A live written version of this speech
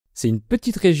C'est une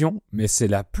petite région, mais c'est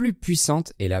la plus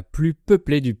puissante et la plus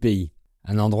peuplée du pays.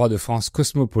 Un endroit de France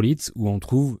cosmopolite où on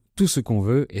trouve tout ce qu'on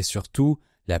veut et surtout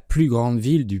la plus grande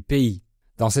ville du pays.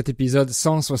 Dans cet épisode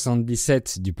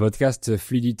 177 du podcast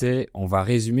Fluidité, on va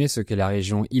résumer ce qu'est la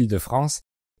région Île-de-France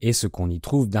et ce qu'on y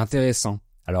trouve d'intéressant.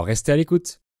 Alors restez à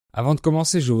l'écoute. Avant de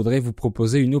commencer, je voudrais vous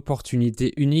proposer une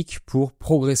opportunité unique pour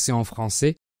progresser en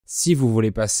français si vous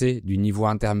voulez passer du niveau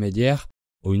intermédiaire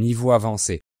au niveau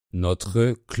avancé.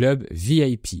 Notre club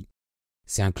VIP.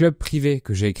 C'est un club privé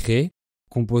que j'ai créé,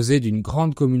 composé d'une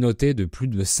grande communauté de plus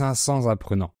de 500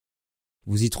 apprenants.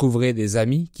 Vous y trouverez des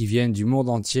amis qui viennent du monde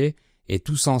entier et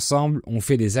tous ensemble, on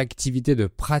fait des activités de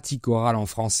pratique orale en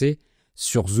français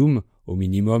sur Zoom au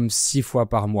minimum 6 fois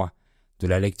par mois. De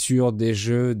la lecture, des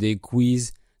jeux, des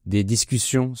quiz, des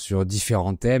discussions sur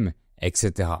différents thèmes,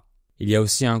 etc. Il y a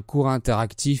aussi un cours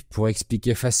interactif pour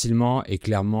expliquer facilement et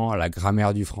clairement la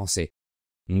grammaire du français.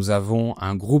 Nous avons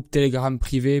un groupe Télégram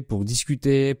privé pour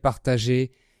discuter,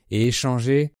 partager et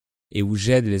échanger et où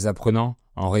j'aide les apprenants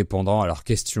en répondant à leurs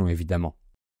questions évidemment.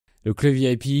 Le club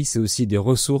VIP, c'est aussi des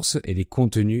ressources et des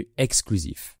contenus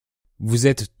exclusifs. Vous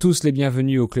êtes tous les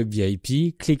bienvenus au club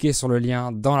VIP, cliquez sur le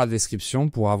lien dans la description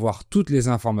pour avoir toutes les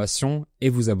informations et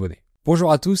vous abonner.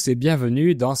 Bonjour à tous et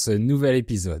bienvenue dans ce nouvel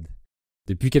épisode.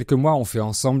 Depuis quelques mois, on fait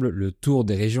ensemble le tour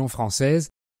des régions françaises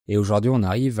et aujourd'hui on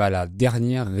arrive à la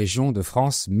dernière région de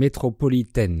France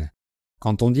métropolitaine.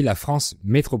 Quand on dit la France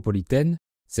métropolitaine,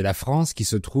 c'est la France qui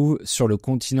se trouve sur le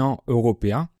continent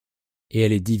européen et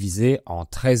elle est divisée en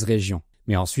 13 régions.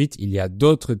 Mais ensuite, il y a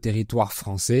d'autres territoires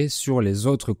français sur les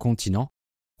autres continents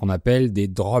qu'on appelle des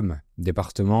DROM,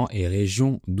 départements et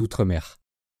régions d'outre-mer.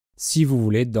 Si vous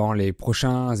voulez, dans les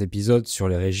prochains épisodes sur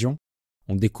les régions,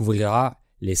 on découvrira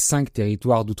les 5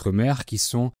 territoires d'outre-mer qui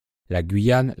sont la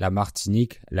Guyane, la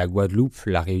Martinique, la Guadeloupe,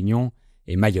 la Réunion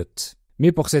et Mayotte.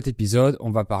 Mais pour cet épisode,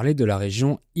 on va parler de la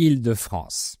région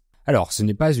Île-de-France. Alors, ce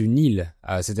n'est pas une île,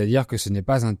 c'est-à-dire que ce n'est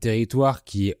pas un territoire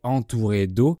qui est entouré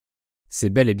d'eau, c'est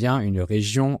bel et bien une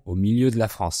région au milieu de la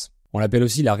France. On l'appelle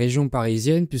aussi la région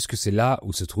parisienne puisque c'est là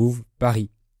où se trouve Paris.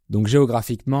 Donc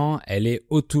géographiquement, elle est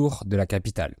autour de la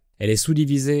capitale. Elle est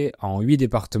sous-divisée en 8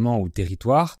 départements ou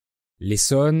territoires,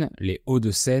 l'Essonne, les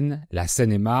Hauts-de-Seine, la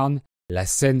Seine-et-Marne, la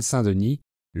Seine-Saint-Denis,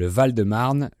 le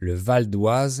Val-de-Marne, le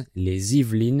Val-d'Oise, les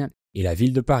Yvelines et la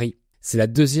ville de Paris. C'est la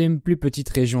deuxième plus petite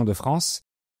région de France,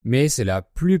 mais c'est la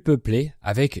plus peuplée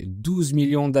avec 12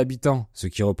 millions d'habitants, ce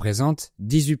qui représente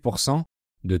 18%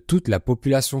 de toute la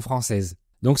population française.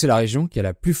 Donc c'est la région qui a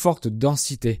la plus forte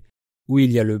densité, où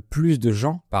il y a le plus de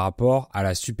gens par rapport à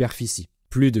la superficie.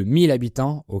 Plus de 1000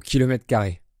 habitants au kilomètre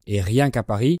carré. Et rien qu'à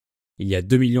Paris, il y a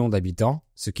 2 millions d'habitants,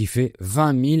 ce qui fait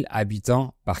 20 000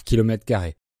 habitants par kilomètre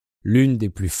carré. L'une des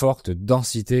plus fortes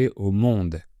densités au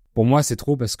monde. Pour moi, c'est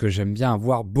trop parce que j'aime bien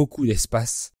avoir beaucoup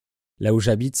d'espace. Là où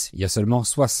j'habite, il y a seulement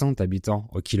 60 habitants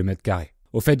au kilomètre carré.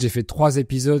 Au fait, j'ai fait 3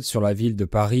 épisodes sur la ville de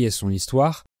Paris et son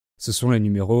histoire. Ce sont les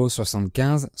numéros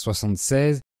 75,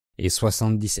 76 et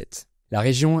 77. La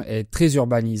région est très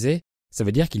urbanisée. Ça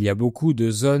veut dire qu'il y a beaucoup de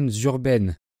zones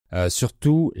urbaines,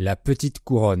 surtout la petite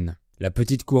couronne. La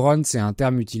petite couronne, c'est un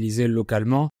terme utilisé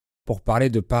localement pour parler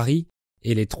de Paris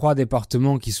et les 3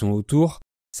 départements qui sont autour,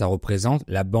 ça représente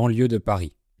la banlieue de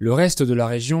Paris. Le reste de la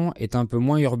région est un peu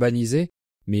moins urbanisé,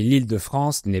 mais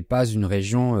l'Île-de-France n'est pas une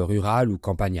région rurale ou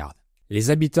campagnarde. Les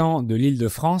habitants de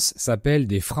l'Île-de-France s'appellent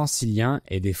des Franciliens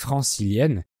et des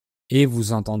Franciliennes, et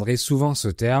vous entendrez souvent ce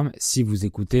terme si vous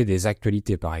écoutez des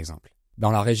actualités par exemple. Dans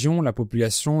la région, la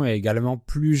population est également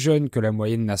plus jeune que la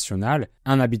moyenne nationale,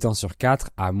 un habitant sur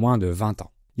 4 a moins de 20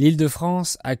 ans.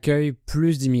 L'Île-de-France accueille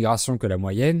plus d'immigration que la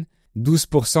moyenne,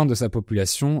 12% de sa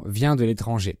population vient de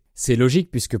l'étranger. C'est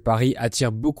logique puisque Paris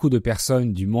attire beaucoup de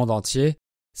personnes du monde entier,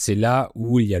 c'est là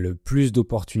où il y a le plus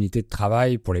d'opportunités de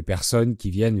travail pour les personnes qui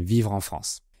viennent vivre en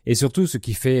France. Et surtout, ce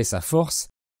qui fait sa force,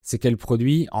 c'est qu'elle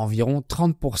produit environ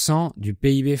 30% du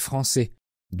PIB français,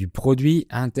 du produit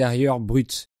intérieur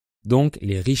brut. Donc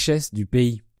les richesses du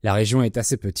pays. La région est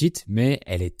assez petite, mais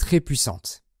elle est très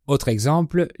puissante. Autre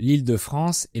exemple,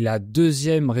 l'Île-de-France est la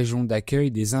 2e région d'accueil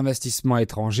des investissements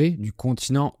étrangers du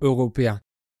continent européen,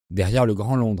 derrière le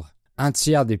Grand Londres. Un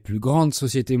tiers des plus grandes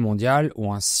sociétés mondiales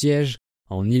ont un siège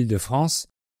en Île-de-France,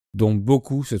 dont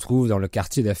beaucoup se trouvent dans le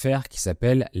quartier d'affaires qui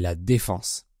s'appelle la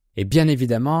Défense. Et bien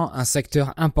évidemment, un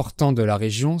secteur important de la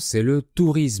région, c'est le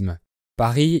tourisme.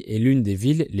 Paris est l'une des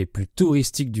villes les plus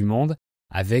touristiques du monde,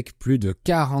 avec plus de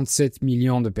 47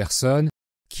 millions de personnes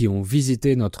qui ont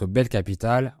visité notre belle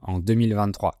capitale en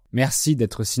 2023. Merci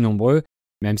d'être si nombreux,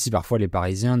 même si parfois les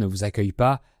Parisiens ne vous accueillent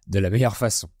pas de la meilleure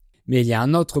façon. Mais il y a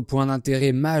un autre point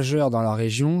d'intérêt majeur dans la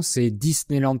région, c'est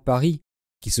Disneyland Paris,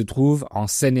 qui se trouve en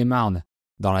Seine-et-Marne,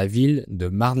 dans la ville de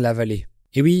Marne-la-Vallée.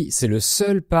 Et oui, c'est le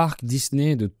seul parc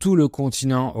Disney de tout le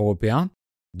continent européen,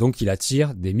 donc il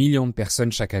attire des millions de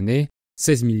personnes chaque année,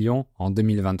 16 millions en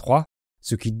 2023,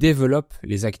 ce qui développe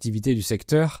les activités du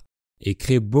secteur et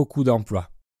crée beaucoup d'emplois.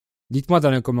 Dites-moi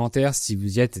dans les commentaires si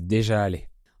vous y êtes déjà allé.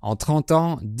 En 30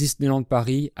 ans, Disneyland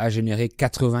Paris a généré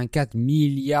 84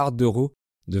 milliards d'euros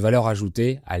de valeur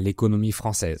ajoutée à l'économie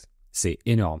française. C'est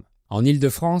énorme. En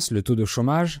Île-de-France, le taux de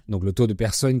chômage, donc le taux de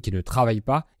personnes qui ne travaillent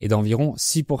pas, est d'environ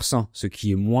 6%, ce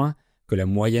qui est moins que la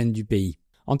moyenne du pays.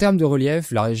 En termes de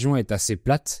relief, la région est assez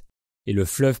plate et le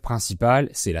fleuve principal,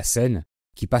 c'est la Seine,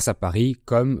 qui passe à Paris,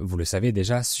 comme vous le savez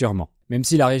déjà sûrement. Même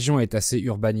si la région est assez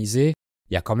urbanisée,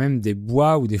 il y a quand même des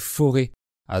bois ou des forêts,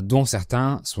 dont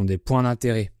certains sont des points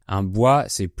d'intérêt. Un bois,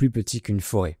 c'est plus petit qu'une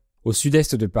forêt. Au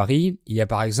sud-est de Paris, il y a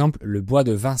par exemple le bois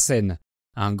de Vincennes,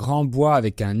 un grand bois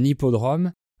avec un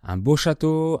hippodrome, un beau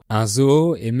château, un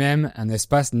zoo et même un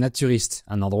espace naturiste,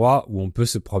 un endroit où on peut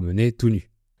se promener tout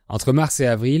nu. Entre mars et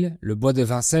avril, le bois de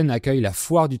Vincennes accueille la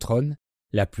foire du trône,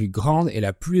 la plus grande et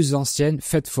la plus ancienne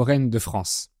fête foraine de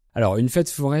France. Alors, une fête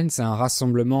foraine, c'est un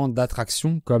rassemblement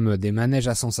d'attractions comme des manèges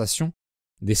à sensations,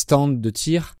 des stands de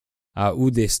tir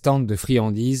ou des stands de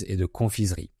friandises et de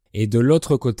confiseries. Et de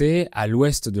l'autre côté, à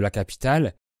l'ouest de la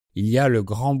capitale, il y a le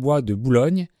Grand Bois de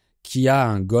Boulogne qui a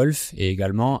un golf et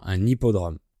également un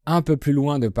hippodrome. Un peu plus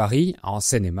loin de Paris, en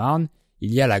Seine-et-Marne,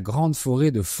 il y a la grande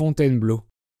forêt de Fontainebleau.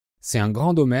 C'est un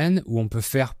grand domaine où on peut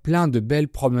faire plein de belles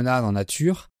promenades en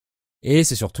nature et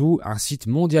c'est surtout un site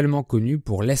mondialement connu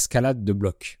pour l'escalade de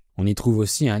blocs. On y trouve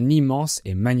aussi un immense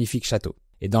et magnifique château.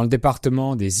 Et dans le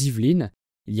département des Yvelines,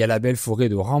 il y a la belle forêt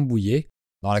de Rambouillet,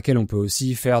 dans laquelle on peut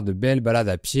aussi faire de belles balades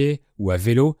à pied ou à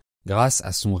vélo grâce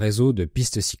à son réseau de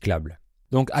pistes cyclables.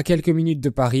 Donc à quelques minutes de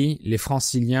Paris, les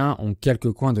Franciliens ont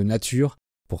quelques coins de nature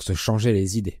pour se changer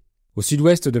les idées. Au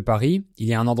sud-ouest de Paris, il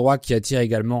y a un endroit qui attire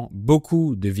également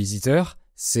beaucoup de visiteurs,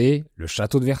 c'est le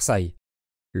château de Versailles.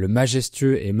 Le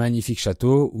majestueux et magnifique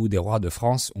château où des rois de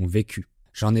France ont vécu.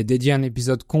 J'en ai dédié un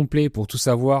épisode complet pour tout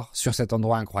savoir sur cet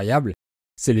endroit incroyable,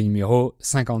 c'est le numéro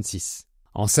 56.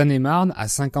 En Seine-et-Marne, à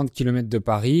 50 km de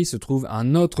Paris, se trouve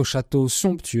un autre château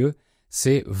somptueux,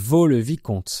 c'est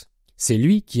Vaux-le-Vicomte. C'est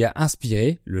lui qui a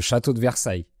inspiré le château de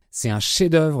Versailles. C'est un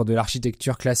chef-d'œuvre de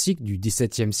l'architecture classique du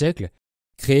XVIIe siècle,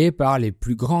 créé par les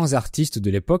plus grands artistes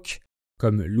de l'époque,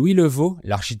 comme Louis le Vau,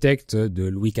 l'architecte de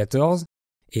Louis XIV,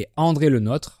 et André le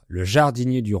Nôtre, le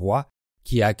jardinier du roi,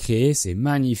 qui a créé ces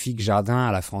magnifiques jardins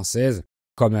à la française,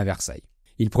 comme à Versailles.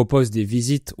 Il propose des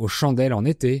visites aux chandelles en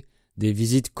été, des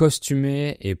visites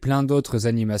costumées et plein d'autres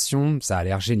animations, ça a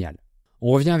l'air génial.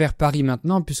 On revient vers Paris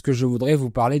maintenant puisque je voudrais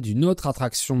vous parler d'une autre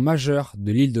attraction majeure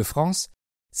de l'Île-de-France,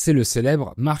 c'est le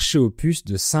célèbre marché aux puces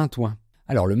de Saint-Ouen.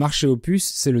 Alors le marché aux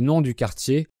puces, c'est le nom du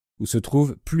quartier où se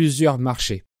trouvent plusieurs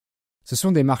marchés. Ce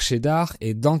sont des marchés d'art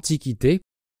et d'antiquités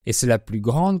et c'est la plus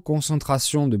grande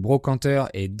concentration de brocanteurs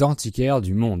et d'antiquaires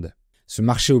du monde. Ce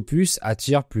marché aux puces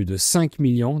attire plus de 5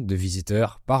 millions de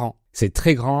visiteurs par an. C'est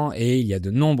très grand et il y a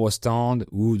de nombreux stands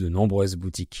ou de nombreuses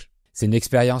boutiques. C'est une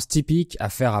expérience typique à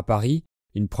faire à Paris,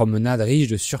 une promenade riche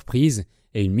de surprises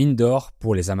et une mine d'or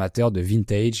pour les amateurs de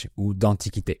vintage ou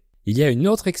d'antiquité. Il y a une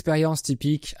autre expérience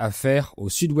typique à faire au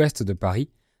sud-ouest de Paris,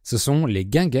 ce sont les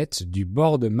guinguettes du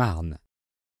bord de Marne.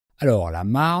 Alors la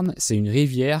Marne, c'est une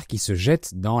rivière qui se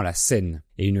jette dans la Seine.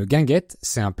 Et une guinguette,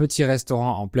 c'est un petit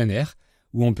restaurant en plein air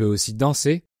où on peut aussi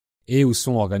danser et où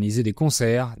sont organisés des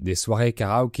concerts, des soirées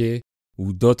karaoké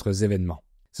ou d'autres événements.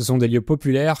 Ce sont des lieux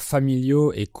populaires,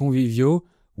 familiaux et conviviaux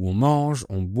où on mange,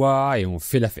 on boit et on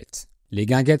fait la fête. Les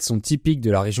guinguettes sont typiques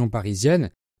de la région parisienne,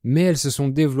 mais elles se sont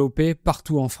développées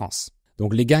partout en France.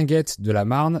 Donc les guinguettes de la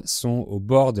Marne sont au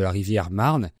bord de la rivière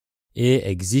Marne et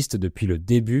existent depuis le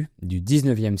début du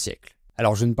 19e siècle.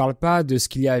 Alors je ne parle pas de ce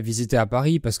qu'il y a à visiter à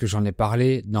Paris parce que j'en ai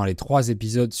parlé dans les 3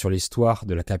 épisodes sur l'histoire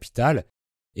de la capitale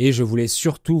et je voulais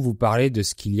surtout vous parler de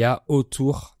ce qu'il y a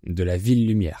autour de la ville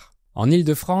lumière. En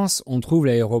Île-de-France, on trouve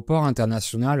l'aéroport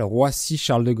international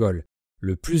Roissy-Charles de Gaulle,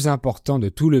 le plus important de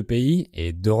tout le pays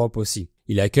et d'Europe aussi.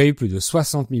 Il accueille plus de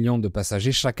 60 millions de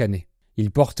passagers chaque année.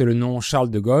 Il porte le nom Charles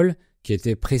de Gaulle, qui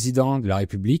était président de la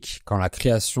République quand la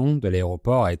création de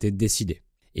l'aéroport a été décidée.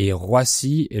 Et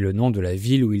Roissy est le nom de la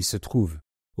ville où il se trouve,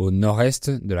 au nord-est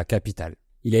de la capitale.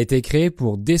 Il a été créé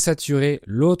pour désaturer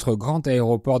l'autre grand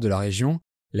aéroport de la région,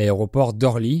 l'aéroport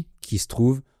d'Orly, qui se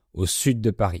trouve au sud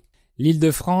de Paris.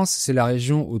 L'Île-de-France, c'est la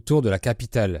région autour de la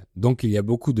capitale, donc il y a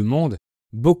beaucoup de monde,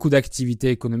 beaucoup d'activités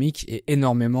économiques et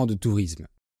énormément de tourisme.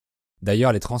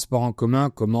 D'ailleurs, les transports en commun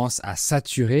commencent à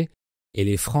saturer et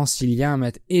les Franciliens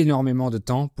mettent énormément de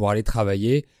temps pour aller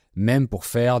travailler, même pour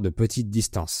faire de petites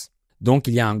distances. Donc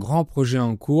il y a un grand projet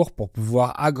en cours pour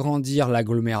pouvoir agrandir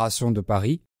l'agglomération de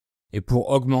Paris et pour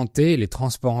augmenter les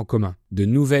transports en commun. De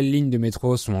nouvelles lignes de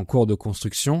métro sont en cours de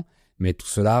construction, mais tout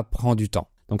cela prend du temps.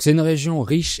 Donc c'est une région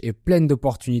riche et pleine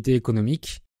d'opportunités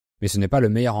économiques, mais ce n'est pas le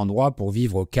meilleur endroit pour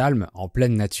vivre au calme, en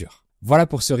pleine nature. Voilà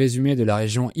pour ce résumé de la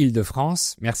région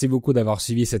Île-de-France. Merci beaucoup d'avoir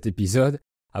suivi cet épisode.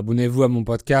 Abonnez-vous à mon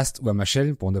podcast ou à ma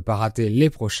chaîne pour ne pas rater les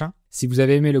prochains. Si vous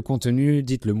avez aimé le contenu,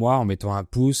 dites-le moi en mettant un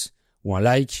pouce ou un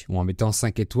like ou en mettant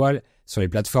 5 étoiles sur les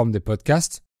plateformes de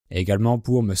podcast et également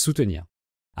pour me soutenir.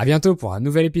 À bientôt pour un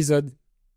nouvel épisode.